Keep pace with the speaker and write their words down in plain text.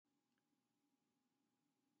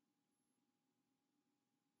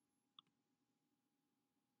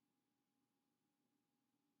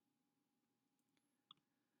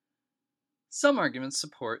Some arguments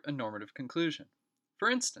support a normative conclusion. For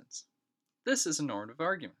instance, this is a normative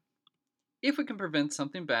argument. If we can prevent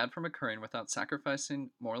something bad from occurring without sacrificing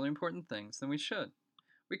morally important things, then we should.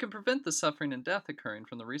 We can prevent the suffering and death occurring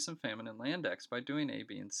from the recent famine in Land X by doing A,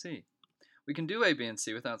 B, and C. We can do A, B, and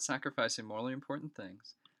C without sacrificing morally important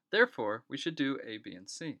things. Therefore, we should do A, B, and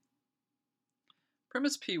C.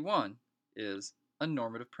 Premise P1 is a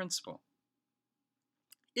normative principle.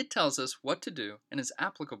 It tells us what to do and is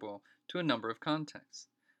applicable to a number of contexts.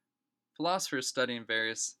 Philosophers studying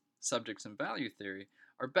various subjects in value theory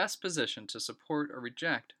are best positioned to support or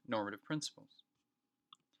reject normative principles.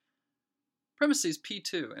 Premises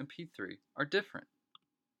P2 and P3 are different.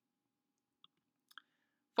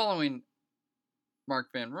 Following Mark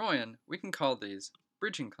Van Rooyen, we can call these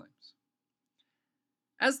bridging claims,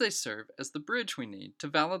 as they serve as the bridge we need to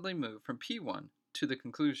validly move from P1 to the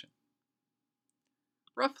conclusion.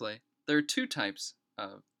 Roughly, there are two types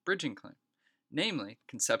of bridging claim, namely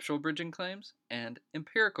conceptual bridging claims and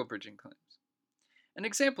empirical bridging claims. An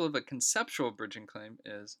example of a conceptual bridging claim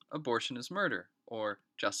is abortion is murder, or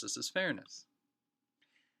justice is fairness.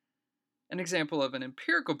 An example of an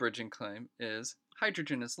empirical bridging claim is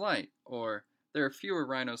hydrogen is light, or there are fewer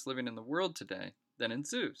rhinos living in the world today than in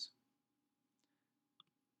zoos.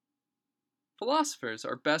 Philosophers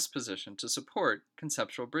are best positioned to support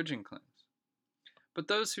conceptual bridging claims. But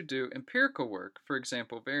those who do empirical work, for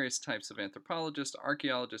example, various types of anthropologists,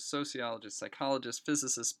 archaeologists, sociologists, psychologists,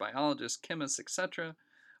 physicists, biologists, chemists, etc.,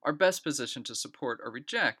 are best positioned to support or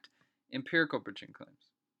reject empirical bridging claims.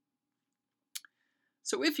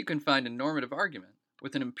 So if you can find a normative argument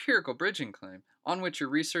with an empirical bridging claim on which your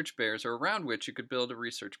research bears or around which you could build a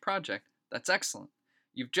research project, that's excellent.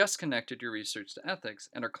 You've just connected your research to ethics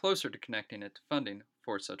and are closer to connecting it to funding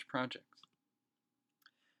for such projects.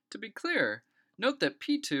 To be clear, note that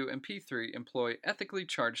P2 and P3 employ ethically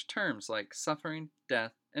charged terms like suffering,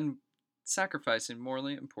 death, and sacrificing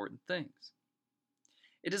morally important things.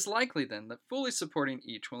 It is likely then that fully supporting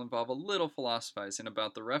each will involve a little philosophizing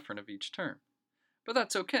about the referent of each term. But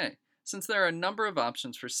that's okay, since there are a number of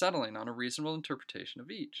options for settling on a reasonable interpretation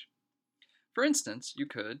of each. For instance, you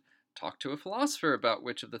could talk to a philosopher about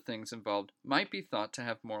which of the things involved might be thought to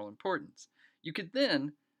have moral importance. You could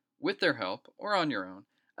then, with their help or on your own,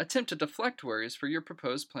 attempt to deflect worries for your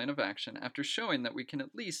proposed plan of action after showing that we can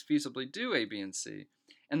at least feasibly do A, B, and C,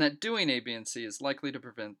 and that doing A, B, and C is likely to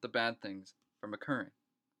prevent the bad things from occurring.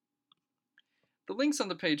 The links on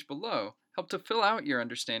the page below help to fill out your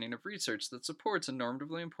understanding of research that supports a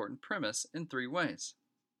normatively important premise in 3 ways.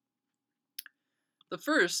 The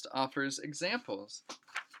first offers examples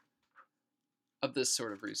of this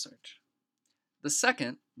sort of research. The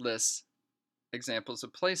second lists examples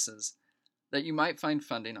of places that you might find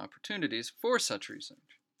funding opportunities for such research.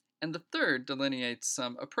 And the third delineates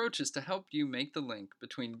some approaches to help you make the link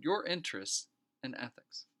between your interests and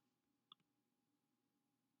ethics.